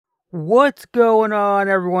What's going on,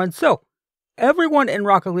 everyone? So, everyone in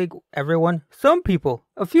Rocket League, everyone, some people,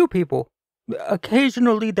 a few people,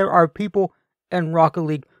 occasionally there are people in Rocket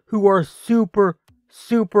League who are super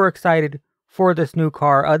excited for this new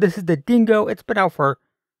car. This is the Dingo. It's been out for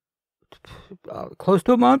close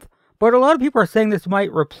to a month, but a lot of people are saying this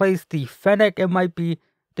might replace the Fennec. It might be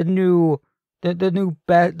the new, the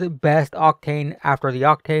best Octane after the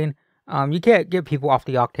Octane. You can't get people off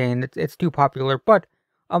the Octane. It's too popular, but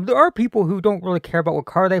there are people who don't really care about what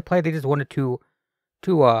car they play. They just wanted to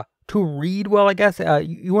read well, I guess.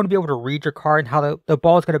 You want to be able to read your car and how the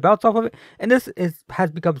ball is going to bounce off of it. And this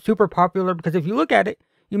has become super popular because if you look at it,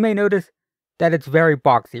 you may notice that it's very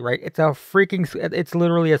boxy, right? It's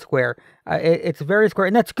literally a square. It's very square,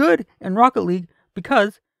 and that's good in Rocket League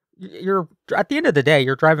because you're at the end of the day,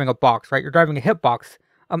 you're driving a box, right? You're driving a hitbox.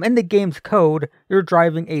 In the game's code, you're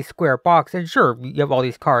driving a square box, and sure, you have all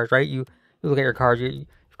these cars, right? You look at your cars, you've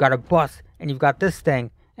got a bus, and you've got this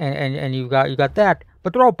thing, and you got that,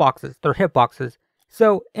 but they're all boxes. They're hitboxes.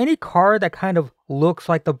 So any car that kind of looks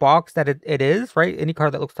like the box that it is, right? Any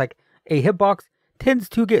car that looks like a hitbox tends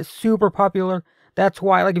to get super popular. That's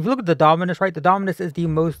why, like, if you look at the Dominus, right? The Dominus is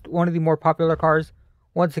one of the more popular cars.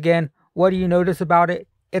 Once again, what do you notice about it?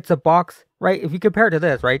 It's a box, right? If you compare it to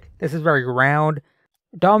this, right? This is very round.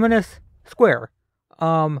 Dominus, square.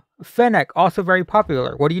 Fennec, also very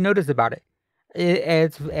popular. What do you notice about it?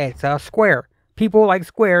 It's a square. People like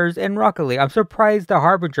squares in Rocket League. I'm surprised the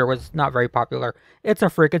Harbinger was not very popular. It's a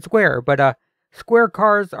freaking square, but square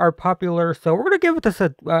cars are popular, so we're gonna give this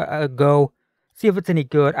a go. See if it's any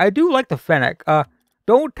good. I do like the Fennec.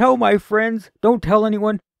 Don't tell my friends. Don't tell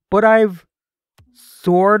anyone. But I've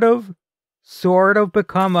sort of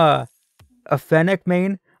become a Fennec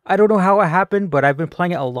main. I don't know how it happened, but I've been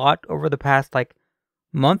playing it a lot over the past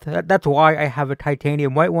month. That's why I have a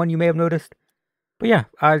titanium white one. You may have noticed. But yeah,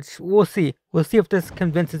 we'll see. We'll see if this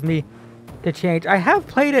convinces me to change. I have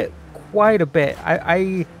played it quite a bit.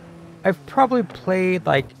 I've probably played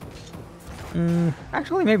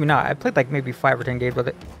actually maybe not. I played maybe 5 or 10 games with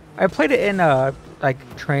it. I played it in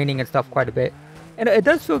training and stuff quite a bit, and it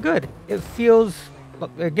does feel good. It feels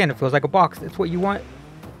like a box. It's what you want.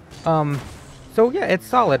 So yeah, it's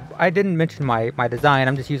solid. I didn't mention my design.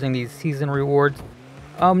 I'm just using these season rewards.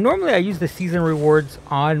 Normally I use the season rewards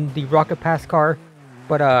on the Rocket Pass car,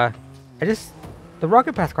 but the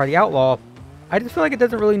Rocket Pass car, the Outlaw, I just feel like it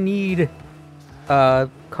doesn't really need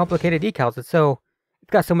complicated decals. It's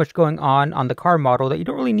got so much going on the car model that you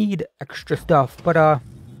don't really need extra stuff. But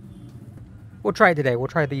we'll try it today. We'll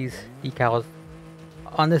try these decals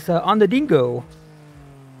on this on the Dingo.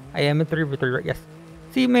 I am in 3v3, right? Yes.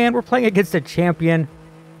 See, man, we're playing against a champion,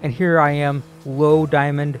 and here I am, low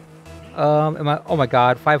diamond. Oh my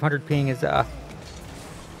god, 500 ping is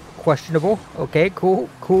questionable. Okay, cool.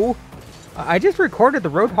 I just recorded the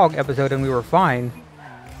Roadhog episode and we were fine.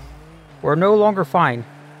 We're no longer fine.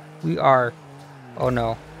 We are. Oh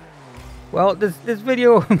no. Well, this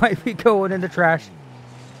video might be going in the trash,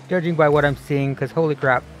 judging by what I'm seeing, because holy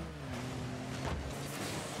crap.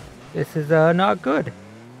 This is not good.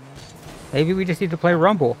 Maybe we just need to play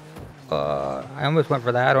Rumble. I almost went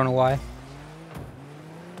for that. I don't know why.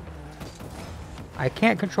 I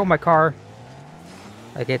can't control my car.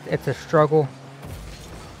 It's a struggle.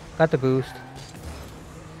 Got the boost.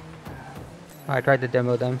 I tried to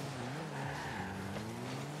demo them.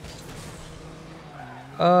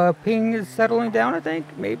 Ping is settling down, I think.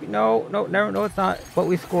 Maybe. No, it's not. But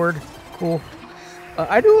we scored. Cool.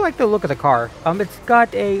 I do like the look of the car. It's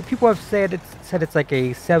got people have said it's like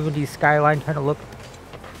a 70s Skyline kind of look.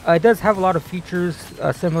 It does have a lot of features,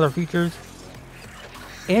 similar features.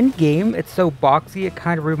 In game, it's so boxy. It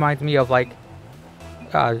kind of reminds me of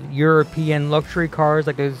European luxury cars,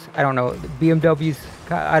 like those. I don't know, BMWs.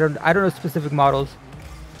 I don't know specific models,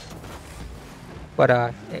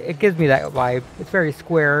 but it gives me that vibe. It's very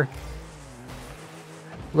square.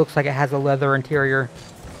 Looks like it has a leather interior.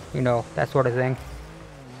 You know, that sort of thing.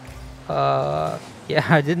 Yeah,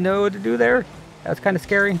 I didn't know what to do there. That's kind of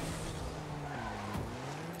scary.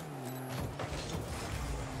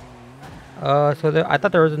 I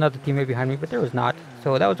thought there was another teammate behind me, but there was not.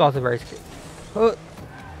 So that was also very scary.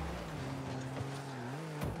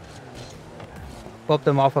 Bump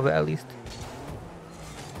them off of it at least.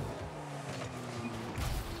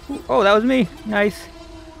 Ooh, oh, that was me. Nice.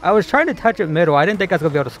 I was trying to touch it middle. I didn't think I was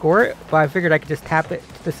going to be able to score it, but I figured I could just tap it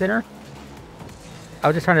to the center. I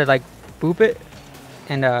was just trying to boop it.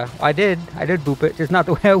 And I did boop it, just not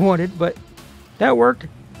the way I wanted, but that worked.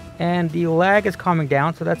 And the lag is calming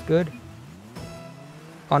down, so that's good.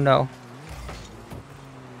 Oh no.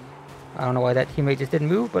 I don't know why that teammate just didn't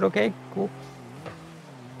move, but okay, cool.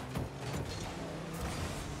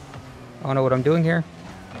 I don't know what I'm doing here.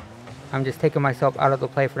 I'm just taking myself out of the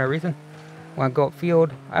play for no reason. Want to go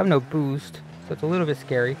upfield. I have no boost, so it's a little bit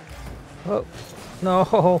scary. Oh,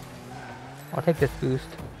 no. I'll take this boost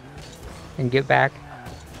and get back.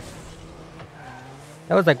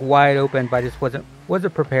 That was like wide open, but I just wasn't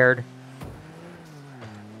prepared.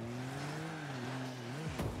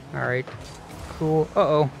 Alright. Cool.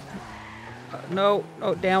 Uh-oh. No,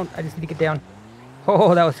 down. I just need to get down.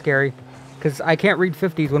 Oh, that was scary. Because I can't read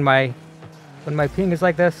 50s when my ping is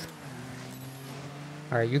like this.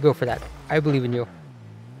 Alright, you go for that. I believe in you.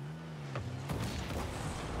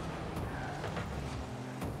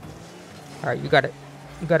 Alright, you got it.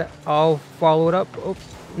 You got it. I'll follow it up. Oh,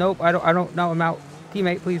 nope, I don't, no, I'm out.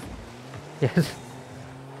 Teammate, please. Yes.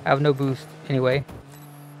 I have no boost anyway.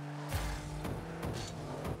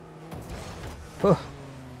 Oh.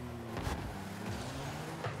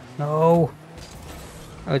 No.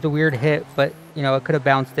 That was a weird hit, but, you know, it could have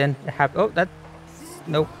bounced in. It happened. Oh, that's...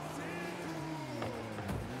 Nope.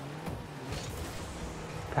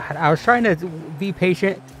 God, I was trying to be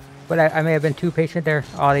patient, but I may have been too patient there.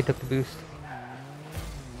 Oh, they took the boost.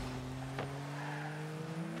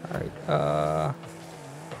 Alright,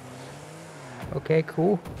 okay,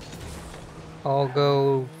 cool. I'll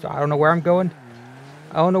go... So I don't know where I'm going.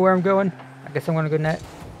 I don't know where I'm going. I guess I'm gonna go net.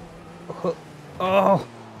 Oh!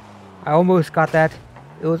 I almost got that.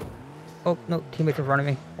 It was... Oh, no, teammates in front of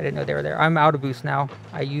me. I didn't know they were there. I'm out of boost now.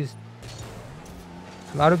 I'm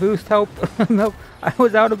out of boost, help. Nope, I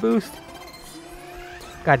was out of boost.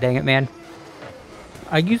 God dang it, man.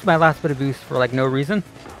 I used my last bit of boost for, like, no reason.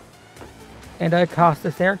 And I cost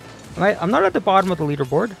us there. I'm not at the bottom of the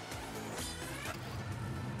leaderboard.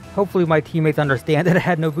 Hopefully my teammates understand that I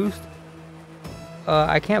had no boost.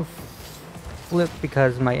 I can't flip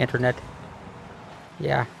because my internet.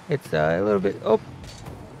 Yeah, it's a little bit... Oh!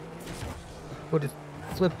 We'll just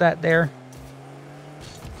flip that there.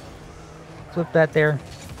 Flip that there.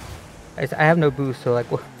 I have no boost, so like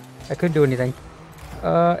I couldn't do anything.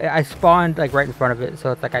 I spawned like right in front of it,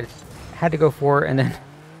 so it's like I just had to go for it and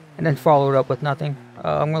then follow it up with nothing.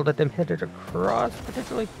 I'm gonna let them hit it across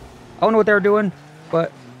potentially. I don't know what they were doing,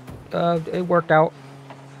 but it worked out.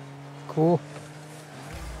 Cool.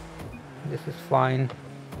 This is fine.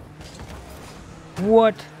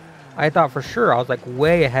 What? I thought for sure I was like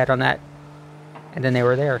way ahead on that. And then they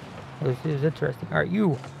were there. It was interesting. Alright,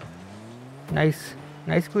 you. Nice.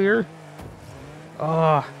 Nice clear. Oh,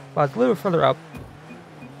 well, I was a little further up.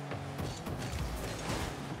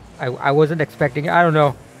 I wasn't expecting it. I don't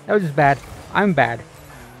know. That was just bad. I'm bad.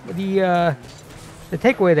 The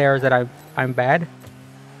takeaway there is that I'm bad.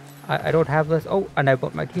 I don't have this. Oh, and I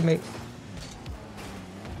bumped my teammate.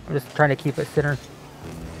 I'm just trying to keep it center.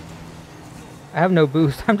 I have no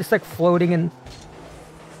boost. I'm just like floating and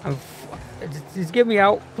just get me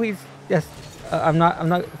out, please. Yes, I'm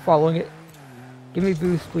not following it. Give me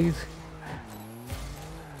boost, please.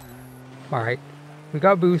 All right, we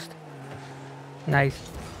got boost. Nice.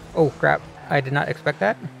 Oh crap! I did not expect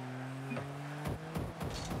that.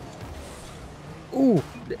 Ooh,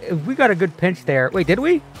 we got a good pinch there. Wait, did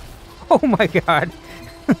we? Oh my god.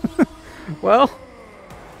 Well,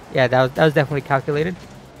 yeah, that was definitely calculated.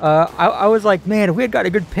 I was like, man, if we had got a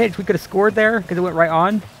good pinch, we could have scored there because it went right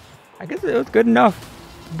on. I guess it was good enough.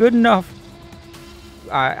 Good enough.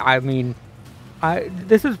 I mean,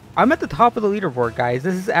 I'm at the top of the leaderboard, guys.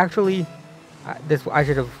 This is actually, I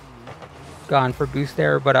should have gone for boost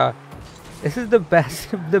there, but this is the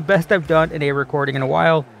best I've done in a recording in a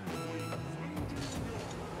while.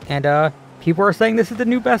 And people are saying this is the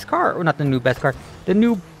new best car. Well, not the new best car. The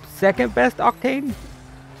new second best Octane.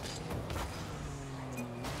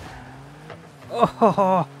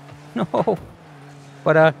 Oh no!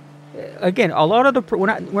 But again, a lot of the when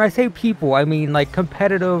I say people, I mean like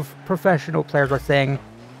competitive professional players are saying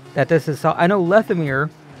that this is. I know Lethamir,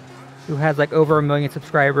 who has like over 1 million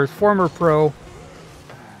subscribers, former pro.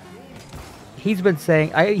 He's been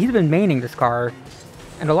saying he's been maining this car,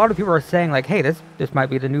 and a lot of people are saying like, hey, this might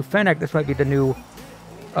be the new Fennec. This might be the new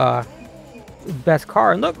best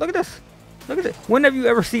car. And look at this. Look at it. When have you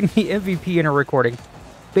ever seen me MVP in a recording?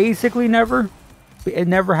 Basically never. It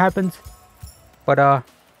never happens. But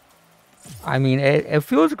I mean, it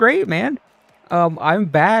feels great, man. I'm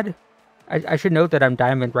bad. I should note that I'm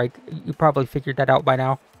diamond, right? You probably figured that out by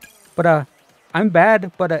now. But I'm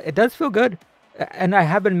bad, but it does feel good. And I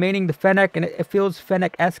have been maining the Fennec, and it feels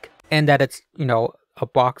Fennec-esque. And that it's, you know, a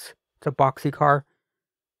box. It's a boxy car.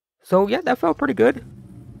 So yeah, that felt pretty good.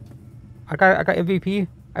 I got MVP.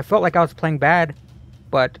 I felt like I was playing bad,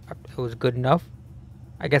 but it was good enough.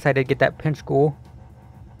 I guess I did get that pinch goal.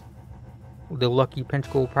 The lucky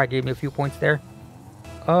pinch goal probably gave me a few points there.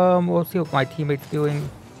 We'll see what my teammates doing.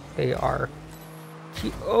 They are...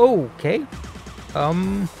 Oh, okay.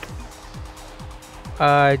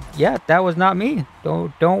 Yeah, that was not me.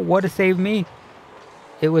 Don't want to save me.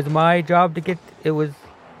 It was my job to get... It was...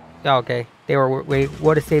 Oh, okay. They were... Wait,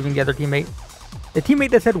 what is saving the other teammate? The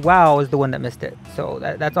teammate that said wow is the one that missed it. So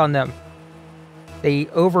that's on them. They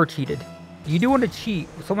over-cheated. You do want to cheat.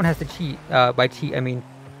 Someone has to cheat. By cheat, I mean...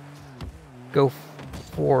 Go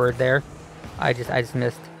forward there. I just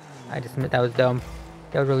missed. That was dumb.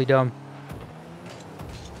 That was really dumb.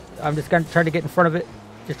 I'm just gonna try to get in front of it.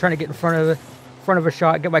 Just trying to get in front of a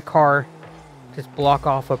shot. Get my car. Just block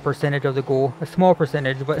off a percentage of the goal. A small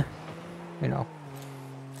percentage, but you know.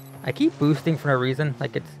 I keep boosting for no reason.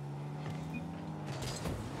 Like it's.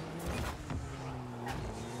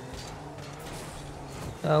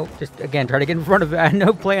 Oh, just again try to get in front of it. I had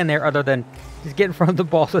no plan there other than just get in front of the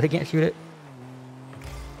ball so they can't shoot it.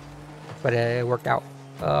 But it worked out.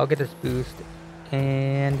 I'll get this boost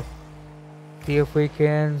and see if we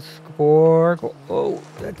can score. Oh,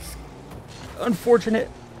 that's unfortunate.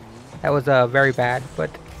 That was very bad,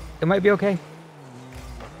 but it might be okay.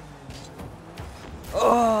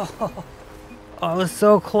 Oh, it was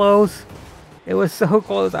so close. It was so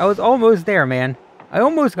close. I was almost there, man. I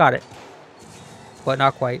almost got it, but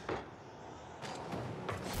not quite.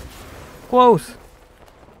 Close.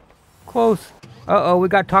 Close. Uh-oh, we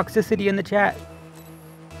got toxicity in the chat.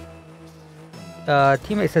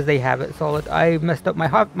 Teammate says they have it, so I messed up my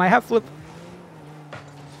half flip.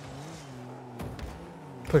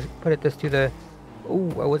 Put it this to the... Oh,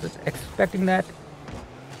 I wasn't expecting that.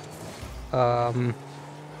 I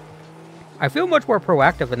feel much more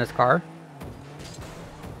proactive in this car.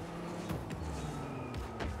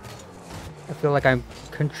 I feel like I'm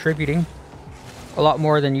contributing a lot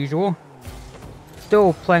more than usual.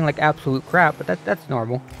 Still playing like absolute crap, but that's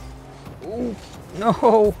normal. Ooh,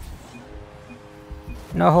 no.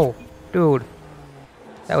 No, dude.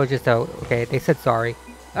 That was just okay, they said sorry.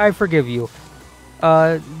 I forgive you.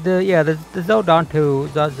 The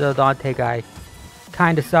Zeldante guy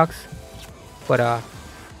kinda sucks. But I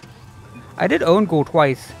did own goal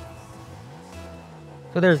twice.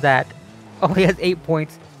 So there's that. Oh, he has 8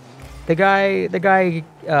 points. The guy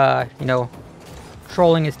you know,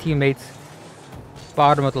 trolling his teammates.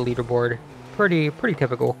 Bottom of the leaderboard. Pretty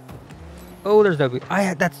typical. Oh, there's no boost.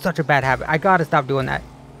 That's such a bad habit. I gotta stop doing that.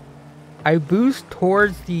 I boost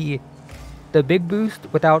towards the big boost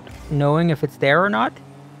without knowing if it's there or not.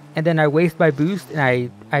 And then I waste my boost and I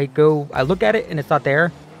look at it and it's not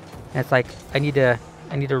there. And it's like I need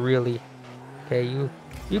to really... Okay, you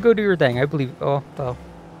go do your thing. I believe... Oh, well.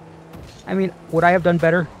 I mean, would I have done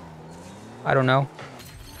better? I don't know.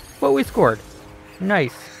 But we scored.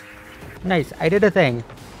 Nice. Nice. I did a thing.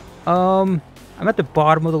 I'm at the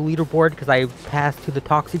bottom of the leaderboard because I passed to the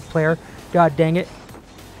toxic player. God dang it.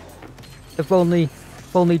 If only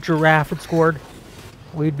Giraffe had scored,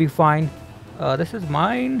 we'd be fine. This is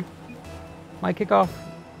mine. My kickoff.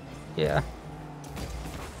 Yeah.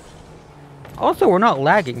 Also, we're not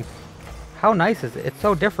lagging. How nice is it? It's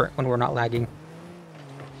so different when we're not lagging.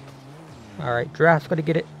 Alright, Giraffe's gonna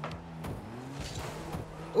get it.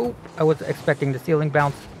 Oh, I was expecting the ceiling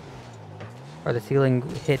bounce. Or the ceiling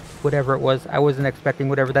hit, whatever it was. I wasn't expecting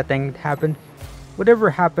whatever that thing happened.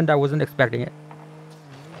 Whatever happened, I wasn't expecting it.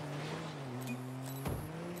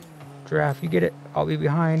 Giraffe, you get it. I'll be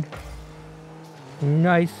behind.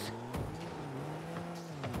 Nice.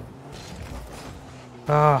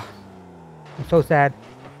 Ah, I'm so sad.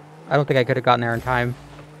 I don't think I could have gotten there in time.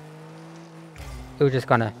 It was just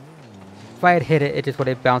gonna... If I had hit it, it just would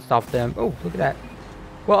have bounced off them. Oh, look at that.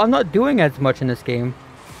 Well, I'm not doing as much in this game.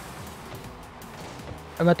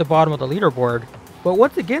 I'm at the bottom of the leaderboard. But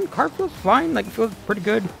once again, car feels fine. Like, it feels pretty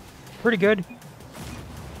good. Pretty good.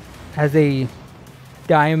 As a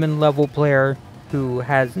diamond level player who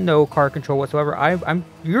has no car control whatsoever,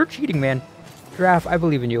 you're cheating, man. Giraffe, I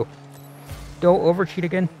believe in you. Don't over cheat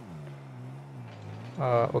again.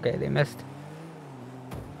 Okay, they missed.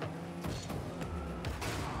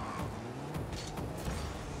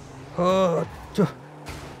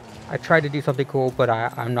 I tried to do something cool, but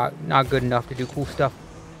I'm not good enough to do cool stuff.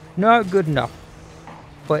 Not good enough.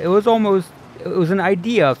 But it was an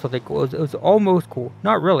idea of something cool. It was almost cool.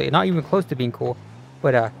 Not really, not even close to being cool.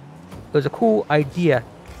 But it was a cool idea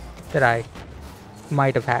that I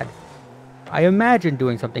might have had. I imagined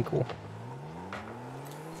doing something cool.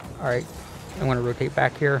 Alright, I'm going to rotate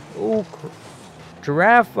back here. Oh,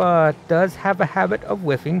 Giraffe does have a habit of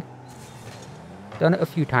whiffing. Done it a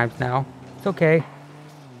few times now. It's okay.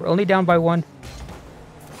 We're only down by 1.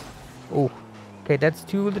 Oh, okay, that's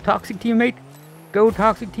to the toxic teammate. Go,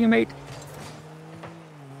 toxic teammate.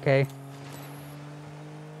 Okay.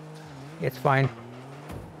 It's fine.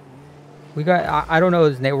 We got, I don't know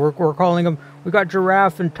his name. We're calling him, we got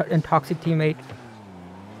Giraffe and Toxic Teammate.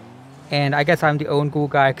 And I guess I'm the own ghoul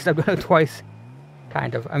guy because I've done it twice.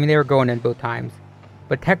 Kind of. I mean, they were going in both times.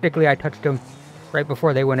 But technically, I touched them right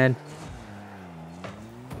before they went in.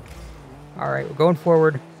 Alright, we're going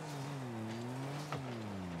forward.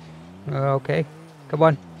 Okay. Come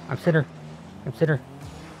on. I'm center. I'm center.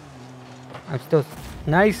 I'm still...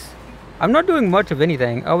 Nice. I'm not doing much of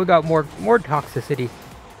anything. Oh, we got more toxicity.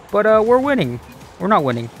 But we're winning. We're not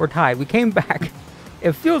winning. We're tied. We came back.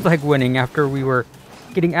 It feels like winning after we were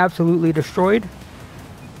getting absolutely destroyed.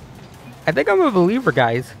 I think I'm a believer,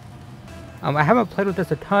 guys. I haven't played with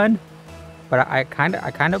this a ton, but I kind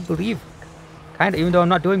of believe. Even though I'm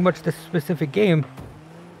not doing much this specific game.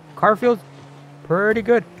 Car feels pretty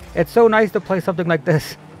good. It's so nice to play something like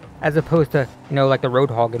this as opposed to, you know, like the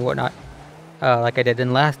Roadhog and whatnot. Like I did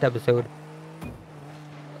in last episode.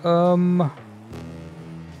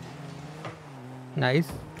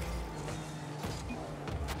 Nice.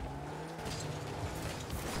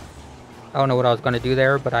 I don't know what I was going to do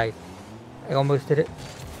there, but I almost did it.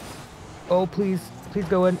 Oh, please. Please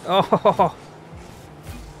go in. Oh!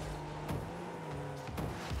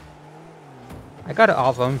 I got it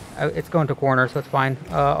off him. It's going to corner, so it's fine.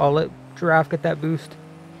 I'll let Giraffe get that boost.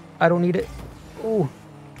 I don't need it. Oh.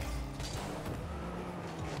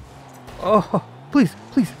 Oh, please,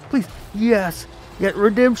 please, please. Yes. Get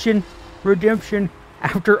redemption. Redemption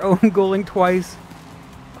after own goaling twice.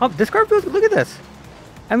 Oh, this car feels... Look at this.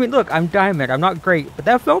 I mean, look, I'm diamond. I'm not great, but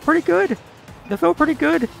that felt pretty good. That felt pretty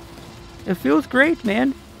good. It feels great,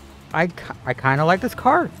 man. I kind of like this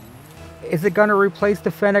car. Is it going to replace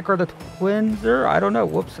the Fennec or the Twinser? I don't know.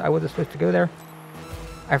 Whoops, I wasn't supposed to go there.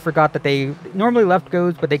 I forgot that they normally left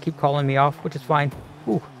goes, but they keep calling me off, which is fine.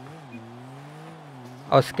 Ooh.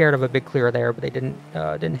 I was scared of a big clear there, but they didn't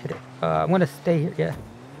hit it. I'm going to stay here. Yeah.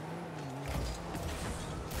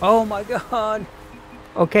 Oh my god.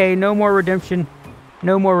 Okay, no more redemption.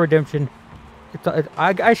 No more redemption.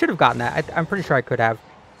 I should have gotten that. I'm pretty sure I could have.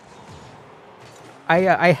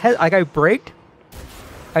 I braked.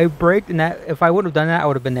 I braked, and that if I would have done that, I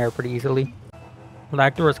would have been there pretty easily.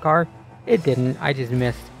 Lactor's car, it didn't. I just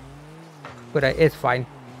missed. But it's fine.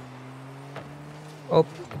 Oh,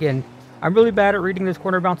 again, I'm really bad at reading those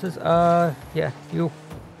corner bounces. Yeah, you.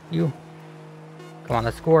 Come on,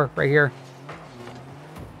 let's score right here.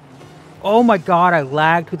 Oh my god, I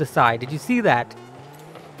lagged to the side. Did you see that?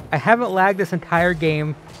 I haven't lagged this entire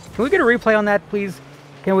game. Can we get a replay on that, please?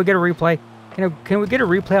 Can we get a replay? Can we get a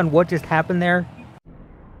replay on what just happened there?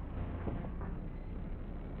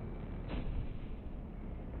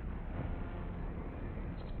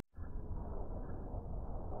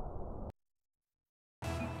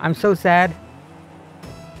 I'm so sad.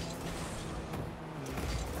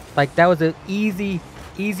 Like, that was an easy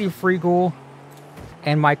free goal.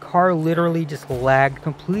 And my car literally just lagged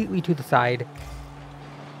completely to the side.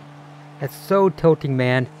 That's so tilting,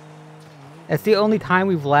 man. That's the only time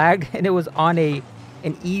we've lagged, and it was on an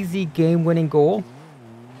easy game-winning goal.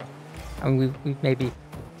 I mean, we maybe...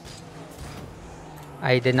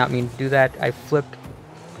 I did not mean to do that. I flipped.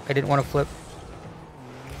 I didn't want to flip.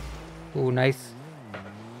 Ooh, nice.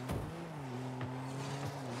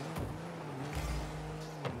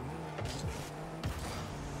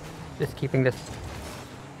 Just keeping this...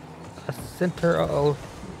 a center. Uh-oh.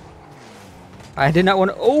 I did not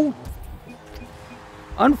want to... Oh!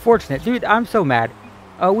 Unfortunate. Dude, I'm so mad.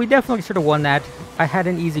 We definitely should have won that. I had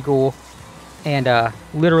an easy goal. And,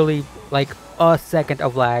 literally, like, a second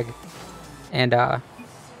of lag. And, yeah,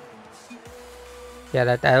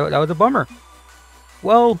 that was a bummer.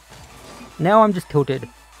 Well, now I'm just tilted.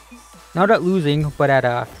 Not at losing, but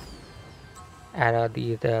at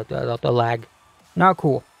the lag. Not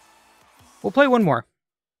cool. We'll play one more.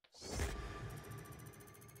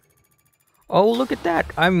 Oh, look at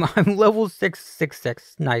that. I'm level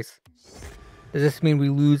 666. Nice. Does this mean we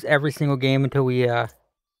lose every single game until we get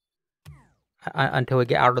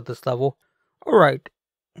out of this level? All right.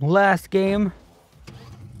 Last game.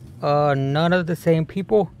 None of the same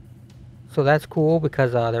people. So that's cool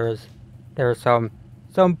because there's some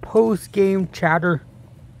post-game chatter.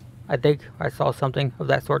 I think I saw something of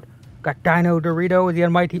that sort. Got Dino Dorito. Is he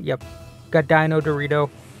on my team? Yep. Got Dino Dorito.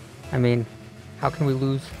 I mean, how can we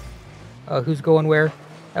lose? Who's going where?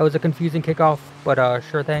 That was a confusing kickoff, but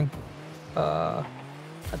sure thing. I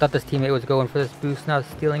thought this teammate was going for this boost, not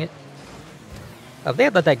stealing it. If they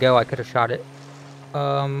had let that go, I could have shot it.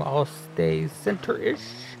 I'll stay center-ish.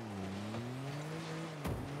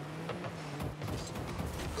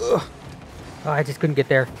 Ugh. Oh, I just couldn't get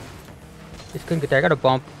there. Just couldn't get there. I got a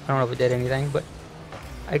bump. I don't know if it did anything, but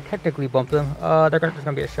I technically bumped them. There's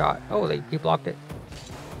gonna be a shot. Oh, he blocked it.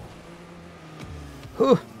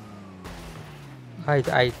 Whew.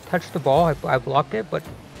 I touched the ball. I blocked it, but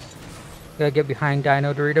gotta get behind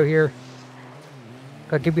Dino Dorito here.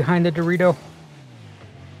 Gotta get behind the Dorito.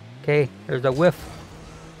 Okay, there's a whiff.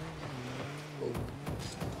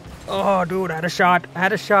 Oh, dude, I had a shot. I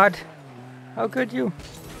had a shot. How could you?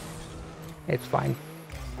 It's fine.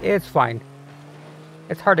 It's fine.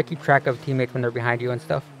 It's hard to keep track of teammates when they're behind you and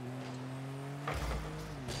stuff.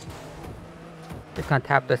 Just gonna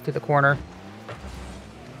tap this to the corner.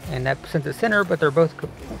 And that sends it center, but they're both...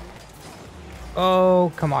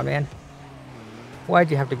 Oh, come on, man.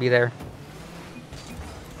 Why'd you have to be there?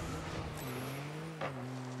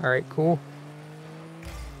 Alright, cool.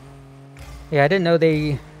 Yeah, I didn't know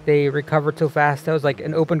they recovered so fast. That was like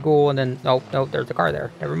an open goal, and then... Oh, no, there's a car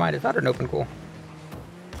there. Never mind, it's not an open goal.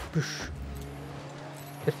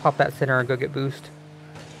 Just pop that center and go get boost.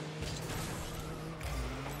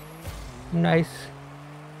 Nice.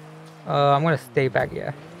 I'm gonna stay back,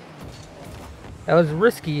 yeah. That was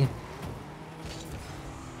risky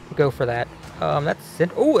to go for that. That's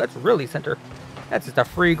center. Oh, that's really center. That's just a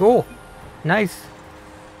free goal. Nice.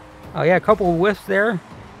 Oh yeah, a couple whiffs there.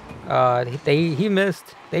 He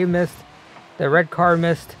missed. They missed. The red car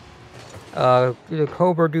missed. The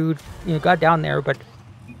Cobra dude, got down there, but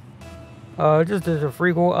just as a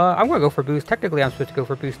free goal. I'm gonna go for boost. Technically, I'm supposed to go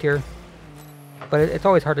for boost here, but it's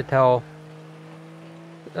always hard to tell.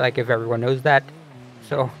 Like if everyone knows that.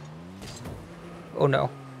 So, oh no,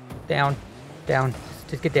 down, down.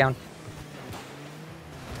 Just get down.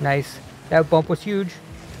 Nice. That bump was huge.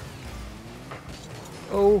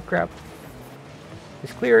 Oh crap.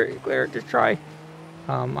 Just clear it, clear it, just try.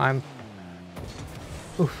 I'm...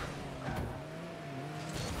 Oof.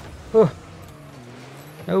 Oh.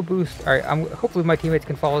 No boost. Alright, hopefully my teammates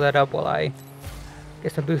can follow that up while I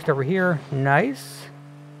get some boost over here. Nice.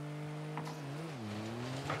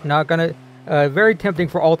 Not gonna... very tempting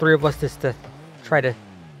for all three of us just to try to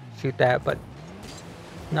shoot that, but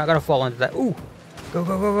not gonna fall into that. Ooh! Go,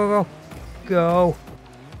 go, go, go, go! Go!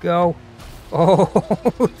 Go!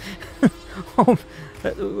 Oh! Oh,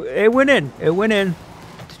 it went in. It went in.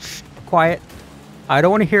 Shh, quiet. I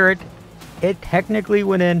don't want to hear it. It technically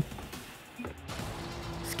went in.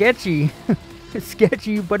 Sketchy.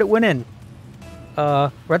 Sketchy, but it went in.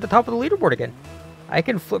 We're at the top of the leaderboard again. I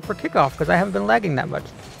can flip for kickoff because I haven't been lagging that much.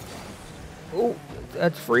 Oh,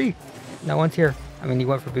 that's free. No one's here. I mean, he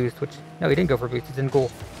went for boost, which... No, he didn't go for boost. He's in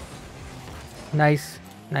goal. Nice.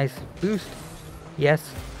 Nice. Boost.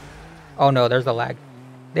 Yes. Oh, no, there's the lag.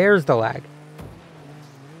 There's the lag.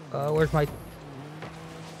 Where's my...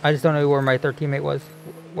 I just don't know where my third teammate was.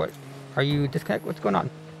 What? Are you disconnect? What's going on?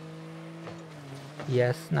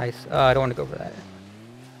 Yes, nice. I don't want to go for that.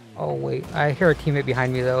 Oh, wait. I hear a teammate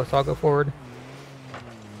behind me, though, so I'll go forward.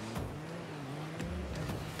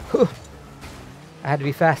 Whew. I had to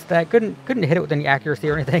be fast. That couldn't hit it with any accuracy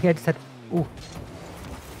or anything. I just had... Ooh.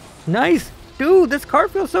 Nice! Dude, this car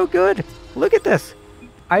feels so good! Look at this!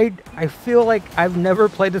 I feel like I've never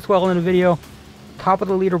played this well in a video. Top of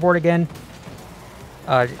the leaderboard again.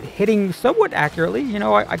 Hitting somewhat accurately.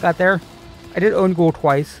 I got there. I did own goal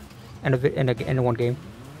twice in one game.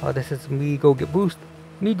 This is me go get boost.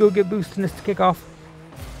 Me go get boost in this kickoff.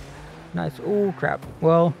 Nice. Oh crap.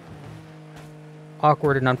 Well,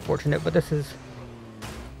 awkward and unfortunate, but this is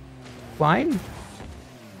fine.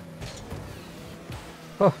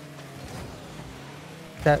 Oh.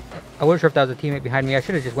 I wasn't sure if that was a teammate behind me. I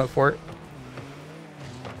should have just went for it.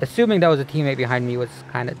 Assuming that was a teammate behind me was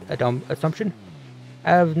kind of a dumb assumption. I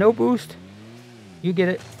have no boost. You get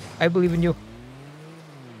it. I believe in you.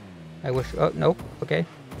 I wish... Oh, nope. Okay.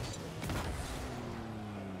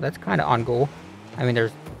 That's kind of on goal. I mean,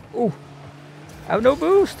 there's... Ooh. I have no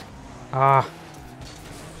boost. Ah.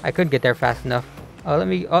 I couldn't get there fast enough. Let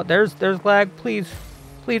me... Oh, there's lag. Please.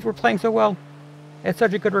 Please, we're playing so well. It's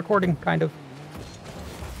such a good recording, kind of.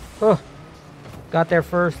 Oh. Got there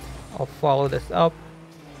first. I'll follow this up.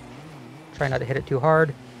 Try not to hit it too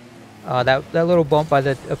hard. That little bump by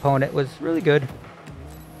the opponent was really good.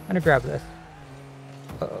 I'm gonna grab this.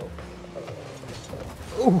 Uh-oh.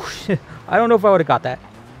 Oh shit! I don't know if I would have got that.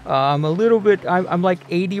 I'm a little bit. I'm like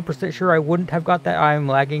 80% sure I wouldn't have got that. I'm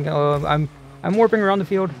lagging. I'm warping around the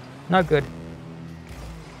field. Not good.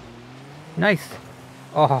 Nice.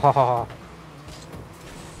 Oh.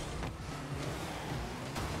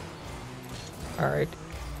 All right.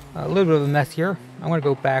 A little bit of a mess here. I'm gonna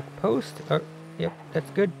go back post. Oh, yep, that's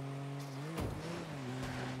good.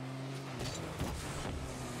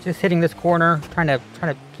 Just hitting this corner, trying to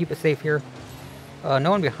keep it safe here.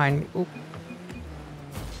 No one behind me. Oop.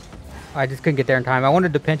 I just couldn't get there in time. I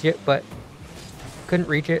wanted to pinch it, but couldn't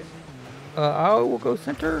reach it. I will go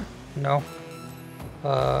center. No.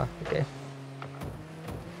 Okay.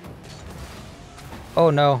 Oh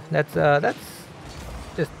no, that's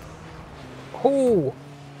just. Oh.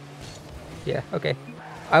 Yeah. Okay.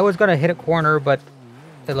 I was gonna hit a corner, but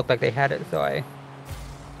it looked like they had it, so I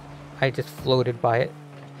just floated by it.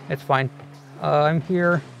 It's fine. I'm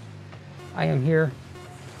here. I am here.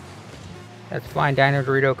 That's fine. Dino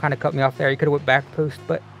Dorito kind of cut me off there. He could have went back post,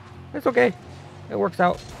 but it's okay. It works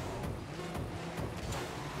out.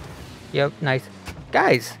 Yep, nice.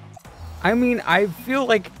 Guys, I mean, I feel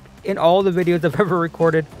like in all the videos I've ever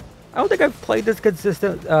recorded, I don't think I've played this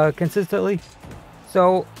consistently.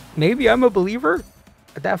 So maybe I'm a believer.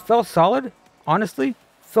 That felt solid. Honestly,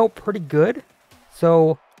 felt pretty good.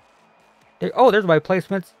 So, oh, there's my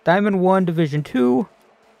placements. Diamond 1, Division 2.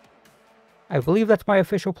 I believe that's my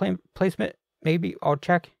official placement. Maybe I'll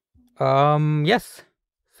check. Yes.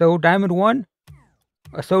 So Diamond 1.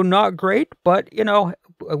 So not great, but you know,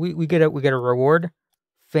 we get a reward.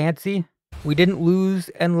 Fancy. We didn't lose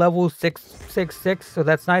in level 666, so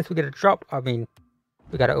that's nice. We get a drop. I mean,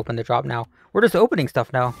 we gotta open the drop now. We're just opening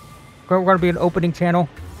stuff now. We're gonna be an opening channel.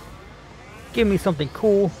 Give me something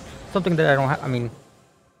cool, something that I don't have. I mean,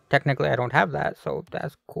 technically I don't have that, so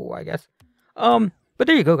that's cool, I guess. But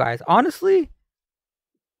there you go, guys. Honestly,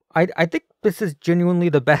 I think this is genuinely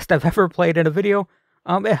the best I've ever played in a video.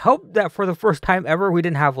 It helped that for the first time ever we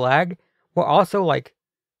didn't have lag. But also, like,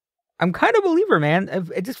 I'm kind of a believer, man.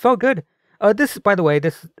 It just felt good. This, by the way,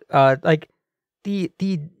 this like the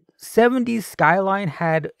 70s skyline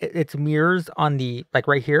had its mirrors on the, like,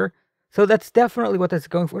 right here. So that's definitely what that's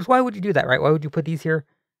going for. So why would you do that, right? Why would you put these here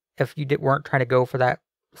if you weren't trying to go for that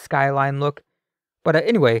skyline look? But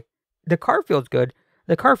anyway, the car feels good.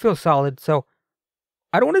 The car feels solid. So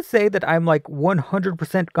I don't want to say that I'm like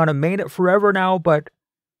 100% gonna main it forever now, but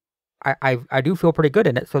I do feel pretty good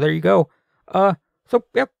in it. So there you go. So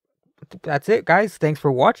yep, that's it, guys. Thanks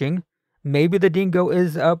for watching. Maybe the Dingo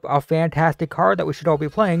is a fantastic car that we should all be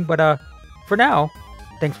playing, but for now,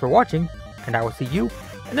 thanks for watching, and I will see you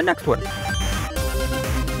in the next one.